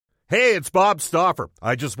Hey, it's Bob Stauffer.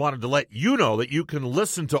 I just wanted to let you know that you can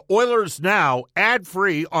listen to Oilers Now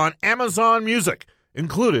ad-free on Amazon Music,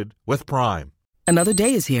 included with Prime. Another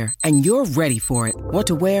day is here, and you're ready for it. What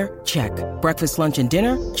to wear? Check. Breakfast, lunch, and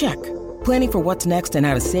dinner? Check. Planning for what's next and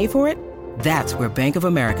how to save for it? That's where Bank of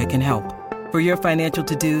America can help. For your financial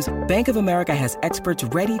to-dos, Bank of America has experts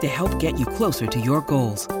ready to help get you closer to your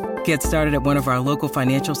goals. Get started at one of our local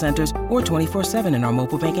financial centers or 24/7 in our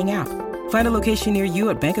mobile banking app. Find a location near you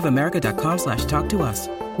at bankofamerica.com/talktous.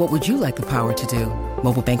 What would you like the power to do?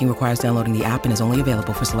 Mobile banking requires downloading the app and is only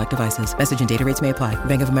available for select devices. Message and data rates may apply.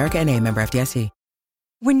 Bank of America N.A., member FDIC.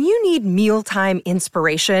 When you need mealtime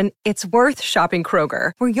inspiration, it's worth shopping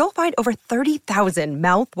Kroger, where you'll find over 30,000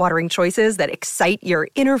 mouth-watering choices that excite your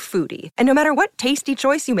inner foodie. And no matter what tasty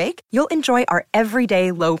choice you make, you'll enjoy our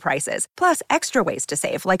everyday low prices, plus extra ways to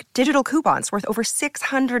save, like digital coupons worth over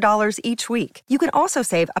 $600 each week. You can also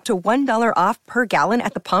save up to $1 off per gallon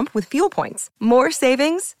at the pump with fuel points. More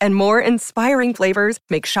savings and more inspiring flavors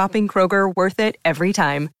make shopping Kroger worth it every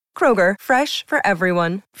time. Kroger, fresh for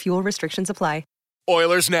everyone. Fuel restrictions apply.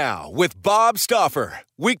 Oilers Now with Bob Stauffer.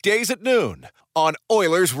 Weekdays at noon on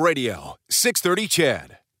Oilers Radio, 630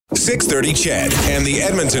 CHED. 630 CHED and the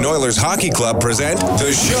Edmonton Oilers Hockey Club present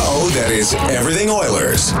the show that is everything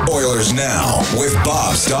Oilers. Oilers Now with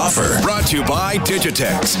Bob Stauffer. Brought to you by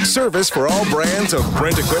Digitex. Service for all brands of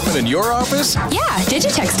print equipment in your office? Yeah,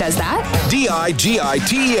 Digitex does that. digitex.ca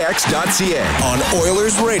on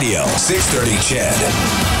Oilers Radio, 630 CHED.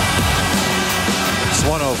 It's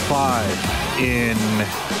 105 in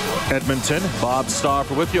Edmonton. Bob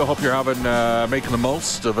Stauffer with you. I hope you're making the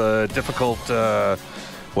most of a difficult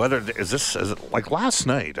weather. Is it like last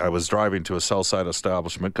night? I was driving to a Southside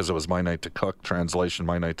establishment because it was my night to cook. Translation: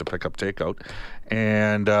 my night to pick up takeout.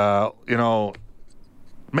 And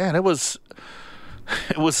man, it was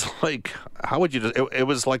like, how would you? It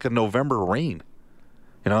was like a November rain.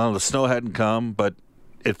 The snow hadn't come, but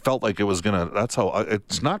it felt like it was that's how,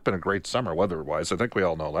 it's not been a great summer weather-wise. I think we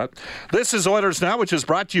all know that. This is Oilers Now, which is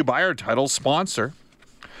brought to you by our title sponsor,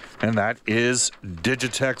 and that is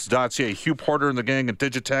Digitex.ca. Hugh Porter and the gang at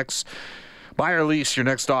Digitex. Buy or lease your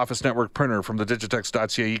next office network printer from the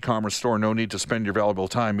Digitex.ca e-commerce store. No need to spend your valuable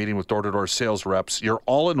time meeting with door-to-door sales reps. Your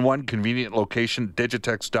all-in-one convenient location,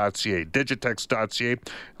 Digitex.ca. Digitex.ca,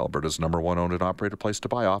 Alberta's #1 owned and operated place to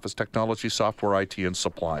buy office technology, software, IT, and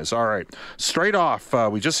supplies. All right, straight off,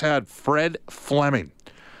 we just had Fred Fleming,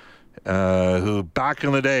 who back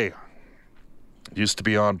in the day used to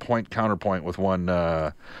be on Point Counterpoint with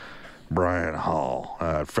one Brian Hall.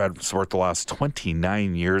 Fred's worked the last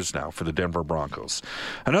 29 years now for the Denver Broncos.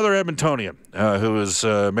 Another Edmontonian who has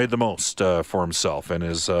made the most for himself and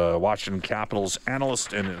is Washington Capitals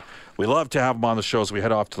analyst. And we love to have him on the show as we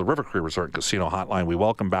head off to the River Cree Resort and Casino Hotline. We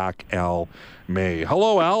welcome back Al May.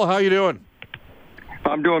 Hello, Al. How you doing?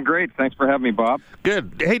 I'm doing great. Thanks for having me, Bob.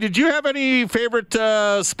 Good. Hey, did you have any favorite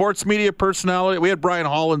sports media personality? We had Brian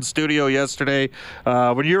Hall in studio yesterday.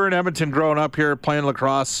 When you were in Edmonton growing up here, playing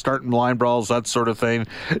lacrosse, starting line brawls, that sort of thing,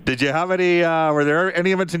 did you have any, were there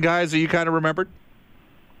any Edmonton guys that you kind of remembered?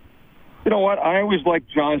 You know what? I always liked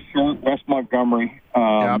John Short, Wes Montgomery.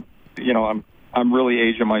 I'm really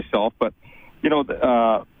Asian myself, but,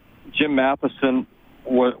 Jim Matheson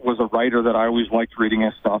was a writer that I always liked reading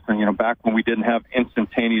his stuff. And, back when we didn't have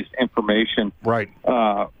instantaneous information right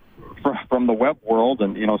from the web world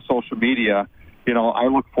and, social media, I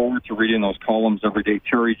look forward to reading those columns every day.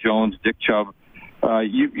 Terry Jones, Dick Chubb,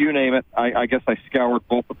 you name it. I guess I scoured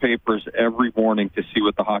both the papers every morning to see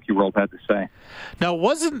what the hockey world had to say. Now,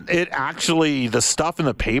 wasn't it actually the stuff in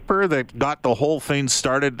the paper that got the whole thing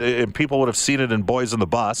started, and people would have seen it in Boys on the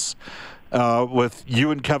Bus, with you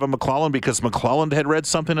and Kevin McClelland, because McClelland had read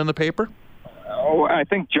something in the paper? Oh, I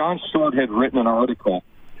think John Stewart had written an article,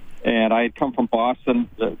 and I had come from Boston,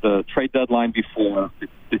 the trade deadline before.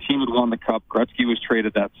 The team had won the Cup. Gretzky was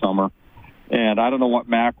traded that summer. And I don't know what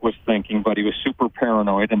Mac was thinking, but he was super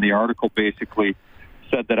paranoid, and the article basically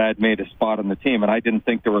said that I had made a spot on the team, and I didn't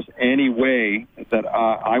think there was any way that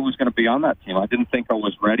I was going to be on that team. I didn't think I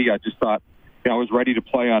was ready. I just thought I was ready to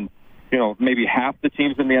play on maybe half the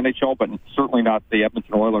teams in the NHL, but certainly not the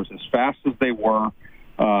Edmonton Oilers as fast as they were,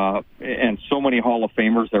 and so many Hall of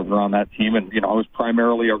Famers that were on that team. And, I was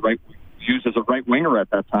primarily used as a right winger at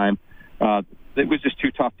that time. It was just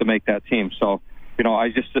too tough to make that team. So,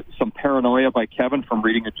 some paranoia by Kevin from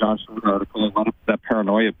reading a John Stewart article, and let that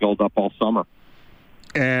paranoia build up all summer.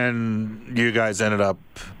 And you guys ended up,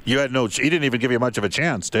 he didn't even give you much of a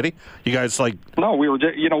chance, did he? You guys No, we were,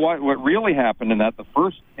 what really happened in that, the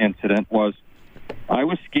first incident was I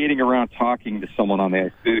was skating around talking to someone on the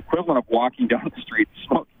ice, the equivalent of walking down the street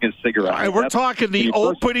smoking a cigarette. We're talking the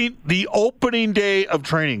opening day of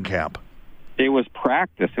training camp. It was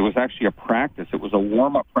practice. It was actually a practice. It was a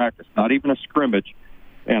warm-up practice, not even a scrimmage.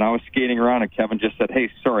 And I was skating around, and Kevin just said, "Hey,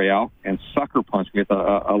 sorry, Al," and sucker punched me with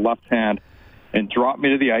a left hand and dropped me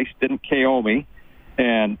to the ice, didn't KO me.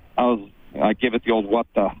 And I gave it the old what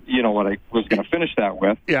I was going to finish that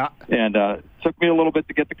with. Yeah. And it took me a little bit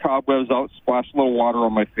to get the cobwebs out, splashed a little water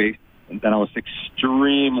on my face, and then I was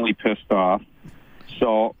extremely pissed off.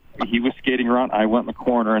 So he was skating around. I went in the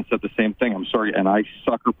corner and said the same thing. "I'm sorry," and I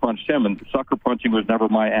sucker punched him. And sucker punching was never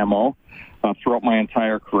my MO throughout my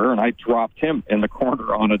entire career, and I dropped him in the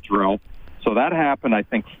corner on a drill. So that happened, I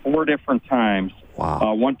think, 4 different times.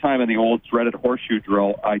 Wow. One time in the old dreaded horseshoe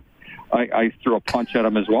drill, I threw a punch at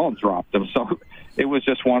him as well and dropped him. So it was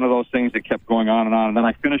just one of those things that kept going on. And then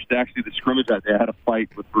I finished actually the scrimmage that day. I had a fight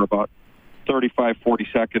for about 35, 40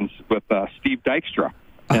 seconds with Steve Dykstra.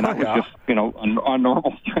 And that was just, a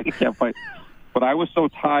normal training camp fight. But I was so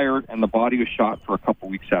tired, and the body was shot for a couple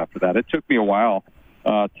weeks after that. It took me a while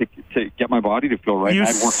to get my body to feel right.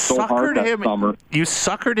 I'd worked so hard that summer. You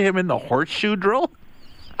suckered him in the horseshoe drill?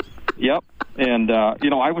 Yep. And,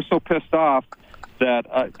 I was so pissed off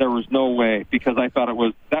that there was no way, because I thought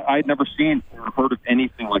I'd never seen or heard of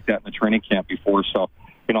anything like that in the training camp before. So,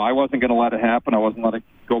 I wasn't going to let it happen. I wasn't letting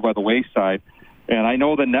it go by the wayside. And I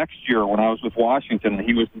know the next year when I was with Washington and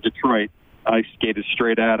he was in Detroit, I skated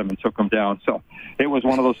straight at him and took him down. So it was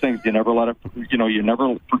one of those things. You never let it, you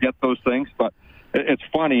never forget those things. But it's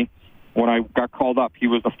funny, when I got called up, he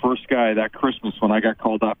was the first guy that Christmas when I got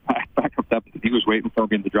called up, back up that he was waiting for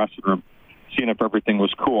me in the dressing room, seeing if everything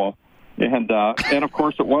was cool. And of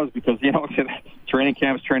course it was, because, training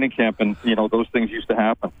camp, and, those things used to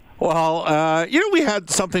happen. Well, we had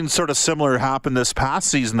something sort of similar happen this past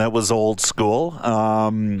season that was old school.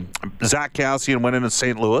 Zach Kassian went into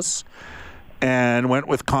St. Louis and went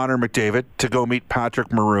with Connor McDavid to go meet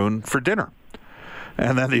Patrick Maroon for dinner.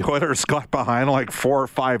 And then the Oilers got behind like 4 or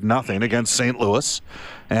 5-0 against St. Louis.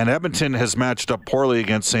 And Edmonton has matched up poorly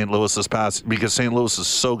against St. Louis this past, because St. Louis is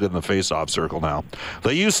so good in the face-off circle now.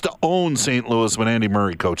 They used to own St. Louis when Andy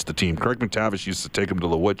Murray coached the team. Craig McTavish used to take them to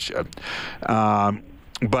the woodshed.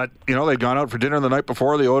 But, they'd gone out for dinner the night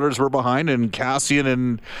before. The Oilers were behind, and Kassian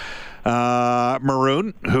and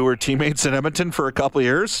Maroon, who were teammates in Edmonton for a couple of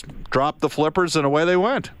years, dropped the flippers and away they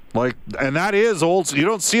went. And that is old. You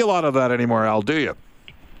don't see a lot of that anymore, Al, do you?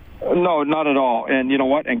 No, not at all. And you know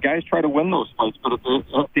what? And guys try to win those fights, but at the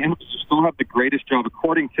end of it, you still have the greatest job,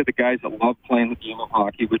 according to the guys that love playing the game of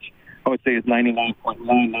hockey, which I would say is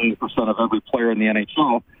 99.99% of every player in the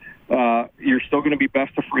NHL. You're still going to be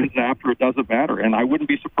best of friends after. It doesn't matter. And I wouldn't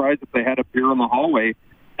be surprised if they had a beer in the hallway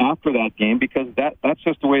after that game, because that's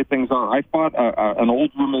just the way things are. I fought an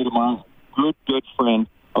old roommate of mine, good friend,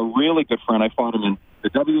 a really good friend. I fought him in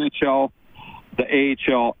the WHL, the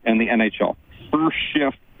AHL, and the NHL. First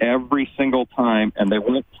shift every single time, and they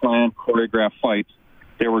weren't planned choreographed fights.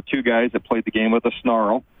 There were 2 guys that played the game with a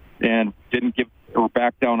snarl and didn't give or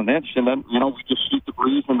back down an inch, and then, we just shoot the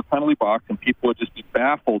breeze in the penalty box, and people would just be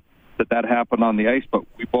baffled that happened on the ice. But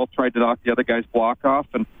we both tried to knock the other guy's block off,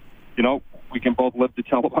 and, we can both live to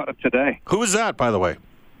tell about it today. Who was that, by the way?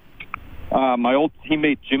 My old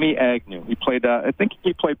teammate, Jimmy Agnew. He played, I think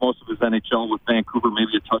he played most of his NHL with Vancouver,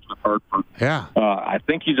 maybe a touch with Hartford. Yeah. I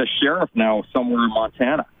think he's a sheriff now somewhere in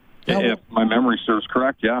Montana, if my memory serves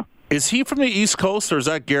correct, yeah. Is he from the East Coast, or is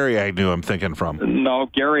that Gary Agnew I'm thinking from? No,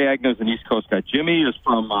 Gary Agnew's an East Coast guy. Jimmy is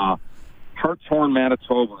from Hartshorn,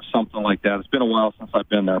 Manitoba, or something like that. It's been a while since I've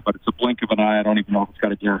been there, but it's a blink of an eye. I don't even know if it's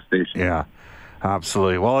got a gas station. Yeah.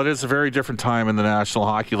 Absolutely. Well, it is a very different time in the National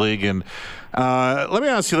Hockey League. And let me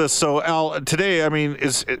ask you this. So, Al, today,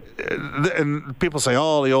 and people say,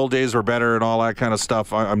 the old days were better and all that kind of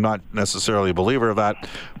stuff. I'm not necessarily a believer of that.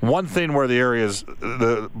 One thing where the areas,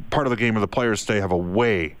 the part of the game of the players today have a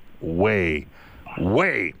way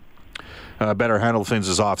better handle things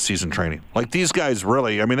is off-season training. Like, these guys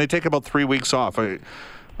really, they take about 3 weeks off.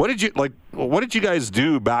 What did you guys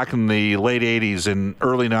do back in the late 80s and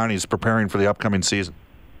early 90s preparing for the upcoming season?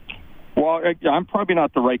 Well, I'm probably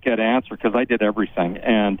not the right guy to answer, because I did everything.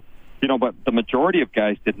 And, but the majority of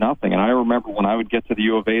guys did nothing. And I remember when I would get to the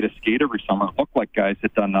U of A to skate every summer, it looked like guys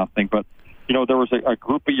had done nothing. But, there was a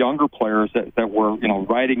group of younger players that were,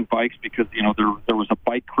 riding bikes, because, there was a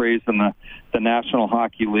bike craze in the National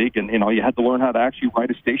Hockey League. And, you had to learn how to actually ride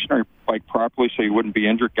a stationary bike properly so you wouldn't be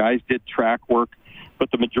injured. Guys did track work. But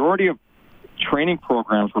the majority of training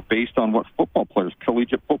programs were based on what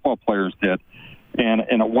collegiate football players did. And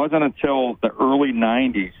it wasn't until the early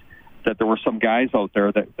 90s that there were some guys out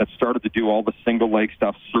there that started to do all the single leg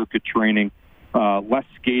stuff, circuit training, less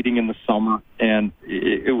skating in the summer, and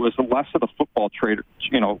it was less of the football trader,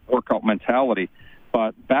 workout mentality.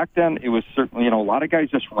 But back then, it was certainly, a lot of guys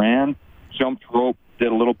just ran, jumped rope,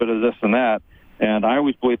 did a little bit of this and that. And I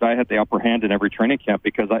always believed I had the upper hand in every training camp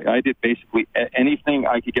because I did basically anything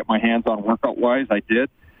I could get my hands on workout-wise, I did.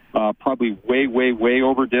 Probably way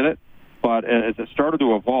overdid it. But as it started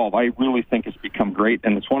to evolve, I really think it's become great.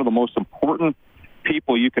 And it's one of the most important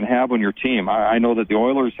people you can have on your team. I know that the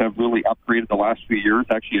Oilers have really upgraded the last few years.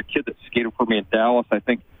 Actually, a kid that skated for me in Dallas, I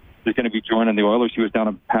think, is going to be joining the Oilers. He was down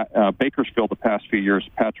in Bakersfield the past few years,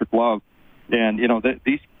 Patrick Love. And,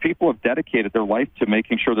 these people have dedicated their life to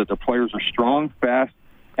making sure that their players are strong, fast,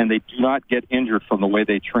 and they do not get injured from the way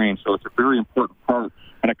they train. So it's a very important part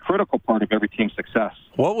and a critical part of every team's success.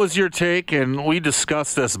 What was your take, and we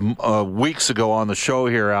discussed this weeks ago on the show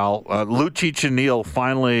here, Al, Lucic and Neal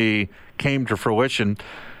finally came to fruition.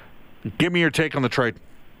 Give me your take on the trade.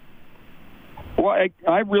 Well,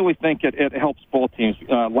 I really think it helps both teams.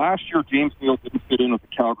 Last year, James Neal didn't fit in with the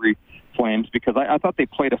Calgary Flames because I thought they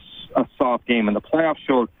played a soft game, and the playoffs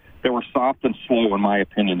showed they were soft and slow, in my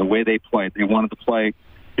opinion, the way they played. They wanted to play,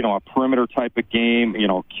 a perimeter type of game,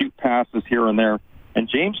 cute passes here and there. And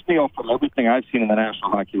James Neal, from everything I've seen in the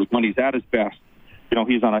National Hockey League, when he's at his best,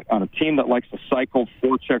 he's on a team that likes to cycle,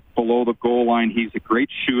 forecheck below the goal line. He's a great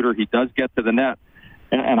shooter. He does get to the net.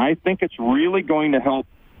 And I think it's really going to help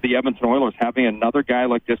the Edmonton Oilers having another guy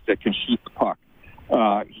like this that can shoot the puck.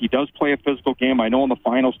 He does play a physical game. I know in the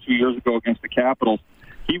finals 2 years ago against the Capitals,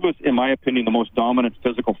 he was, in my opinion, the most dominant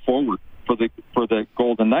physical forward for the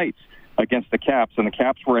Golden Knights against the Caps. And the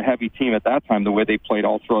Caps were a heavy team at that time, the way they played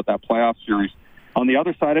all throughout that playoff series. On the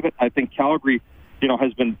other side of it, I think Calgary,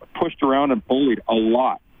 has been pushed around and bullied a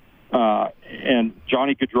lot. And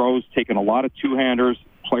Johnny Gaudreau's taken a lot of two-handers.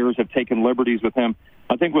 Players have taken liberties with him.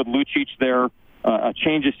 I think with Lucic there, a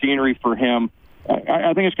change of scenery for him,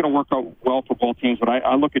 I think it's going to work out well for both teams. But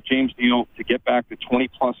I look at James Neal to get back to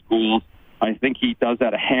 20-plus goals. I think he does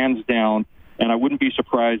that hands down. And I wouldn't be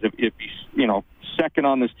surprised if he's, second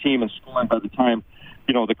on this team and scoring by the time,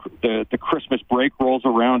 the Christmas break rolls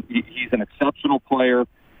around. He's an exceptional player.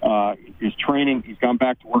 He's training. He's gone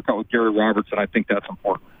back to work out with Gary Roberts, and I think that's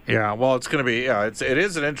important. Yeah, well, it's going to be. Yeah, it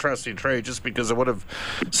is an interesting trade, just because it would have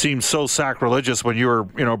seemed so sacrilegious when you were,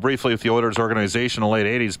 briefly with the Oilers organization in the late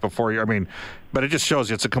 '80s. Before you, but it just shows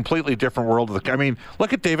you it's a completely different world. Look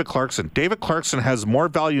at David Clarkson. David Clarkson has more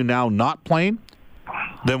value now not playing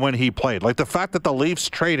than when he played. Like the fact that the Leafs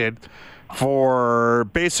traded for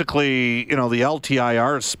basically, the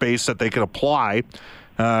LTIR space that they could apply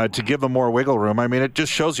to give them more wiggle room. It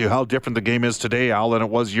just shows you how different the game is today, Al, than it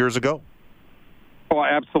was years ago. Oh,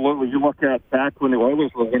 absolutely. You look at back when the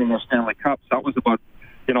Oilers were winning their Stanley Cups, that was about,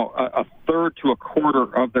 a third to a quarter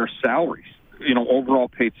of their salaries, overall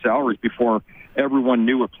paid salaries before everyone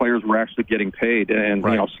knew what players were actually getting paid. And,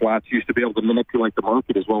 right. Slats used to be able to manipulate the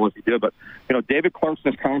market as well as he did. But, David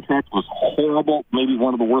Clarkson's contract was horrible, maybe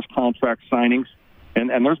one of the worst contract signings.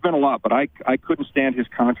 And there's been a lot, but I couldn't stand his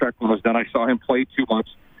contract when it was done. I saw him play too much.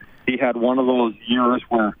 He had one of those years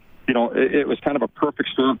where, it was kind of a perfect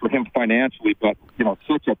storm for him financially, but,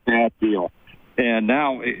 such a bad deal. And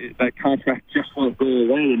now that contract just won't go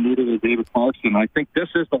away, and neither will David Clarkson. I think this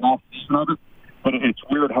is the last season of it, but it's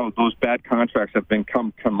weird how those bad contracts have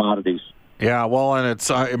become commodities. Yeah, well, and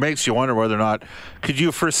it makes you wonder whether or not, could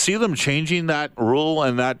you foresee them changing that rule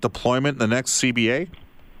and that deployment in the next CBA?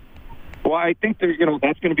 Well, I think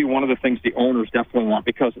that's going to be one of the things the owners definitely want,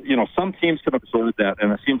 because some teams can absorb that,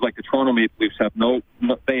 and it seems like the Toronto Maple Leafs have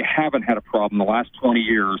they haven't had a problem the last 20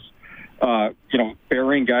 years.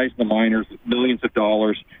 Burying guys in the minors with millions of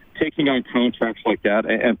dollars, taking on contracts like that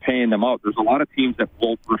and paying them out. There's a lot of teams that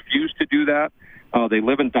will refuse to do that. They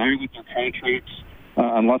live and die with their contracts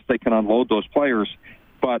unless they can unload those players.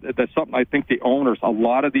 But that's something I think a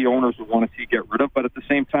lot of the owners would want to see get rid of. But at the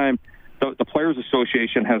same time, the Players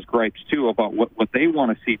Association has gripes, too, about what they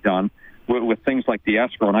want to see done with things like the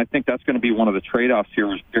escrow. And I think that's going to be one of the trade-offs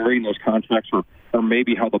here, is burying those contracts or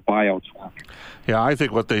maybe how the buyouts work. Yeah, I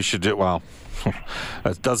think what they should do, well,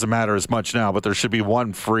 it doesn't matter as much now, but there should be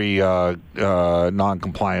one free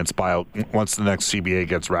non-compliance buyout once the next CBA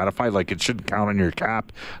gets ratified. Like, it shouldn't count on your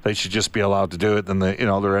cap. They should just be allowed to do it. Then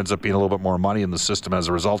there ends up being a little bit more money in the system as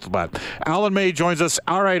a result of that. Alan May joins us.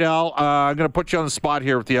 All right, Al, I'm going to put you on the spot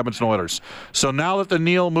here with the Edmonton Oilers. So now that the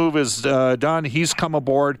Neal move is done, he's come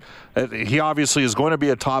aboard. He obviously is going to be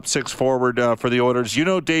a top six forward for the Oilers.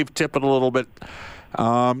 Dave Tippett a little bit.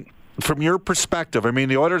 from your perspective, I mean,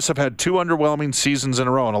 the Oilers have had 2 underwhelming seasons in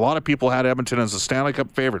a row, and a lot of people had Edmonton as a Stanley Cup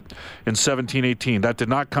favorite in 17-18. That did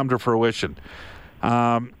not come to fruition.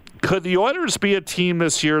 Could the Oilers be a team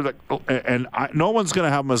this year that, and no one's going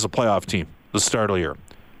to have them as a playoff team the start of the year.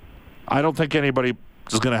 I don't think anybody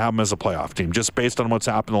is going to have them as a playoff team, just based on what's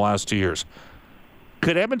happened the last 2 years.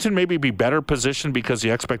 Could Edmonton maybe be better positioned because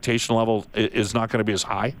the expectation level is not going to be as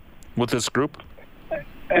high with this group?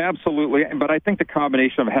 Absolutely, but I think the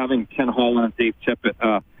combination of having Ken Holland and Dave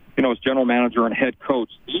Tippett, as general manager and head coach,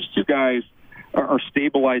 these two guys are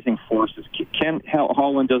stabilizing forces. Ken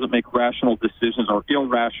Holland doesn't make rational decisions or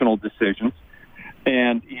irrational decisions,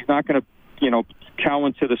 and he's not going to, cow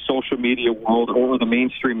into the social media world or the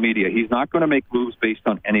mainstream media. He's not going to make moves based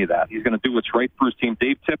on any of that. He's going to do what's right for his team.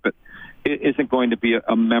 Dave Tippett isn't going to be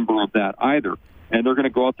a member of that either, and they're going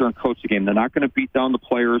to go out there and coach the game. They're not going to beat down the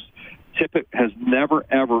players. Tippett has never,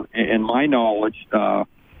 ever, in my knowledge,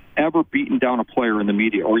 ever beaten down a player in the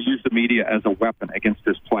media or used the media as a weapon against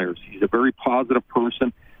his players. He's a very positive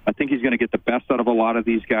person. I think he's going to get the best out of a lot of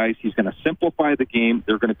these guys. He's going to simplify the game.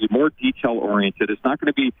 They're going to be more detail-oriented. It's not going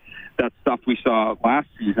to be that stuff we saw last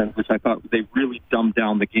season, which I thought they really dumbed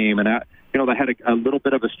down the game. And, they had a little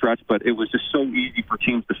bit of a stretch, but it was just so easy for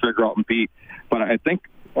teams to figure out and beat. But I think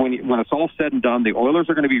when it's all said and done, the Oilers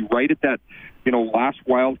are going to be right at that, last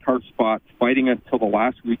wild card spot, fighting until the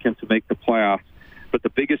last weekend to make the playoffs. But the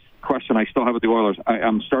biggest question I still have with the Oilers,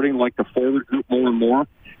 I'm starting to like the forward group more and more.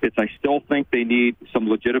 I still think they need some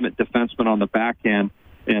legitimate defensemen on the back end,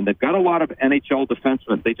 and they've got a lot of NHL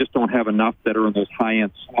defensemen. They just don't have enough that are in those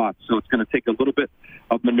high-end slots. So it's going to take a little bit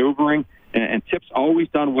of maneuvering, and Tip's always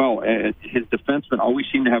done well. His defensemen always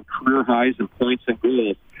seem to have career highs in points and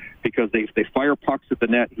goals because they fire pucks at the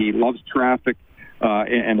net. He loves traffic,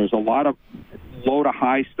 and there's a lot of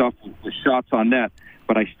low-to-high stuff with shots on net.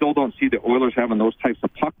 But I still don't see the Oilers having those types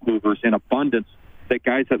of puck movers in abundance, that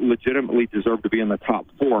guys that legitimately deserve to be in the top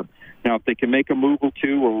 4. Now, if they can make a move or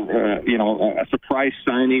two or, a surprise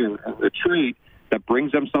signing or a trade that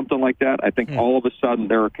brings them something like that, I think all of a sudden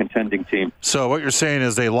they're a contending team. So what you're saying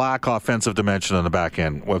is they lack offensive dimension on the back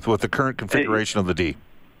end with the current configuration of the D.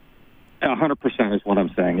 100% is what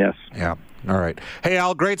I'm saying, yes. Yeah. All right. Hey,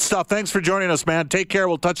 Al, great stuff. Thanks for joining us, man. Take care.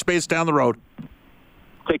 We'll touch base down the road.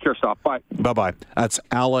 Take care, Stop. Bye. Bye-bye. That's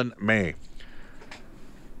Alan May.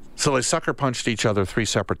 So they sucker punched each other 3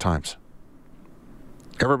 separate times.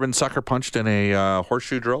 Ever been sucker punched in a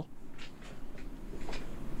horseshoe drill?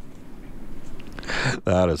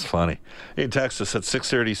 That is funny. You can text us at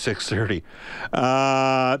 630.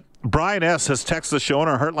 Brian S. has texted the show on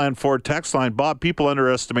our Heartland Ford text line. Bob, people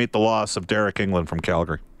underestimate the loss of Derek England from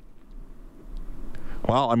Calgary.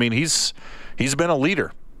 Well, I mean, he's been a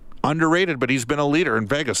leader. Underrated, but he's been a leader in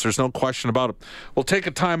Vegas. There's no question about it. We'll take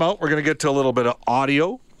a time out. We're going to get to a little bit of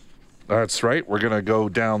audio. That's right. We're going to go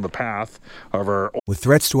down the path of our... With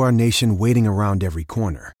threats to our nation waiting around every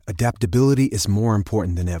corner, adaptability is more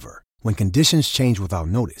important than ever. When conditions change without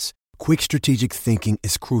notice, quick strategic thinking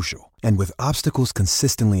is crucial. And with obstacles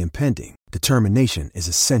consistently impending, determination is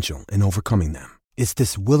essential in overcoming them. It's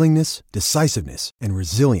this willingness, decisiveness, and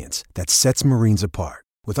resilience that sets Marines apart.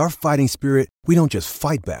 With our fighting spirit, we don't just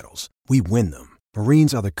fight battles, we win them.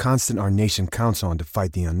 Marines are the constant our nation counts on to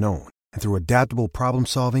fight the unknown. And through adaptable problem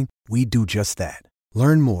solving, we do just that.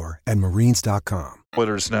 Learn more at Marines.com.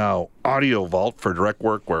 Oilers Now audio vault for direct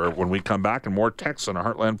work, where when we come back and more texts on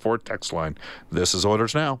our Heartland Ford text line. This is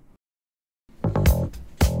Oilers Now.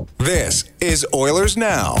 This is Oilers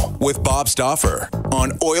Now with Bob Stauffer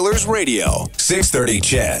on Oilers Radio, 630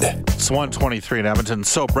 CHED. It's 1:23 in Edmonton.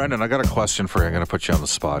 So, Brendan, I got a question for you. I'm going to put you on the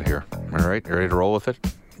spot here. All right? You ready to roll with it?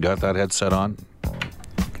 Got that headset on?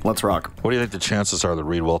 Let's rock. What do you think the chances are that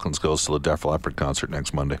Reed Wilkins goes to the Def Leppard concert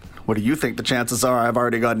next Monday? What do you think the chances are? I've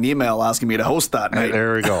already got an email asking me to host that night.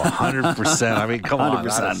 There we go. 100%. I mean, come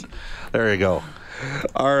 100%. on. There you go.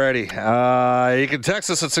 Alrighty. You can text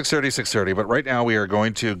us at 630, but right now we are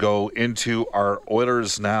going to go into our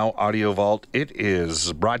Oilers Now audio vault. It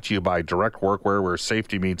is brought to you by Direct Workwear, where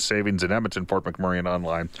safety meets savings in Edmonton, Fort McMurray, and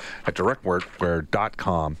online at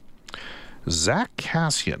directworkwear.com. Zach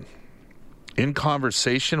Kassian in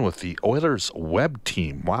conversation with the Oilers web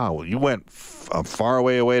team. Wow, you went a far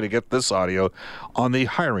away to get this audio on the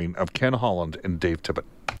hiring of Ken Holland and Dave Tippett.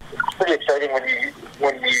 It's pretty exciting when you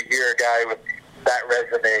hear a guy with that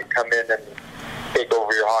resume come in and take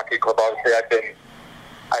over your hockey club. Obviously,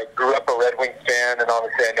 I grew up a Red Wings fan, and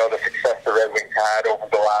obviously I know the success the Red Wings had over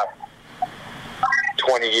the last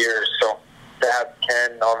 20 years. So to have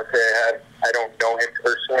Ken, obviously I don't know him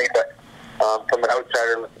personally, but from an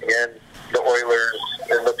outsider looking in, the Oilers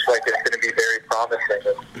it looks like it's going to be very promising.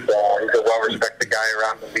 And, he's a well-respected guy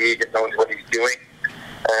around the league and knows what he's doing.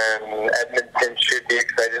 And Edmonton should be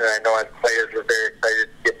excited, and I know as players we're very excited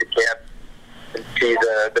to get to camp and see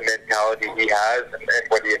the mentality he has and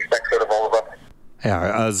what he expects out of all of us.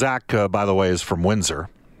 Yeah, Zach, by the way, is from Windsor.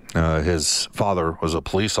 His father was a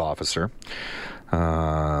police officer.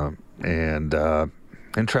 And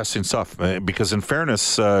interesting stuff. Because in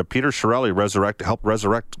fairness, Peter Chiarelli helped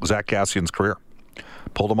resurrect Zach Kassian's career.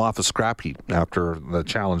 Pulled him off a scrap heap after the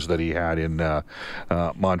challenge that he had in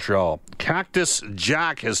Montreal. Cactus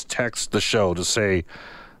Jack has texted the show to say,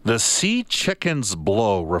 the Sea Chickens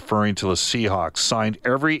blow, referring to the Seahawks, signed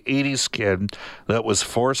every 80s kid that was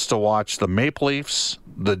forced to watch the Maple Leafs,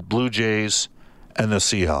 the Blue Jays, and the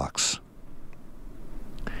Seahawks.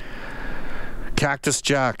 Cactus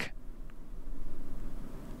Jack,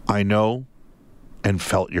 I know and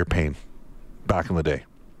felt your pain back in the day.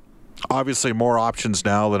 Obviously more options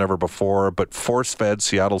now than ever before, but force-fed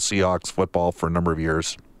Seattle Seahawks football for a number of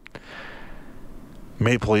years.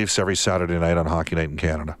 Maple Leafs every Saturday night on Hockey Night in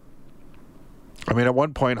Canada. I mean, at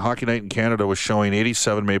one point, Hockey Night in Canada was showing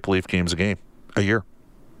 87 Maple Leaf games a year.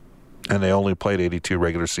 And they only played 82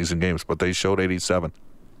 regular season games, but they showed 87.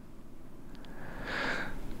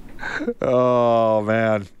 Oh,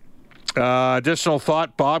 man. Additional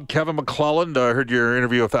thought, Bob, Kevin McClelland, I heard your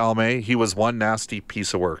interview with Al May. He was one nasty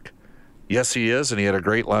piece of work. Yes, he is, and he had a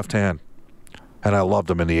great left hand. And I loved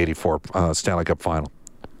him in the 84 Stanley Cup Final.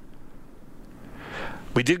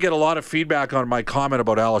 We did get a lot of feedback on my comment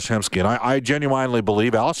about Ales Hemsky, and I genuinely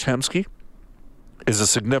believe Ales Hemsky is a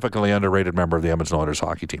significantly underrated member of the Edmonton Oilers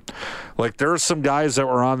hockey team. Like, there are some guys that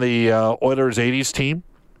were on the Oilers 80s team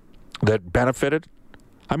that benefited.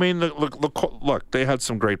 I mean, look, they had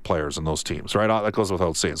some great players in those teams, right? That goes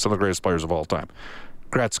without saying. Some of the greatest players of all time.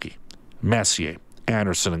 Gretzky, Messier,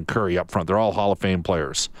 Anderson, and Curry up front. They're all Hall of Fame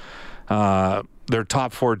players. Their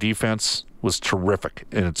top four defense was terrific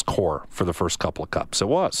in its core for the first couple of cups. It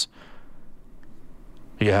was.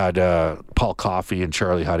 You had Paul Coffey and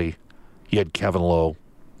Charlie Huddy. You had Kevin Lowe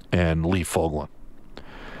and Lee Foglin.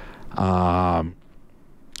 And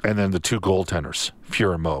then the two goaltenders,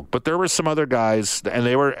 Fuhr and Moog. But there were some other guys,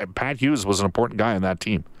 and Pat Hughes was an important guy in that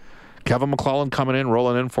team. Kevin McClelland coming in,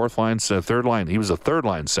 rolling in, fourth line, third line. He was a third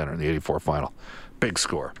line center in the 84 final. Big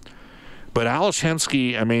score. But Ales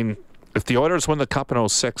Hemsky, I mean, if the Oilers win the Cup in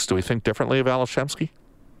 06, do we think differently of Ales Hemsky?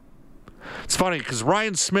 It's funny because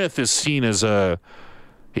Ryan Smith is seen as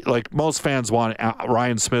like most fans want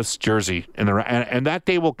Ryan Smith's jersey, and that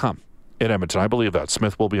day will come in Edmonton. I believe that.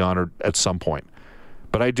 Smith will be honored at some point.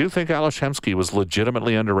 But I do think Ales Hemsky was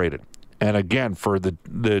legitimately underrated. And again, for the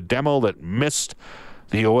demo that missed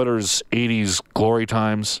the Oilers' 80s glory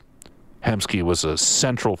times, Hemsky was a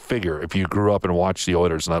central figure if you grew up and watched the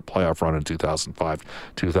Oilers in that playoff run in 2005,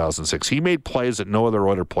 2006. He made plays that no other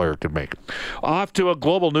Oiler player could make. Off to a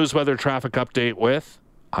global news weather traffic update with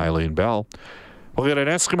Eileen Bell. We'll get an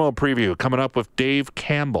Eskimo preview coming up with Dave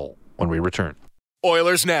Campbell when we return.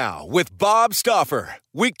 Oilers Now with Bob Stauffer.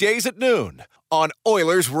 Weekdays at noon on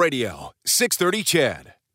Oilers Radio, 630 CHED.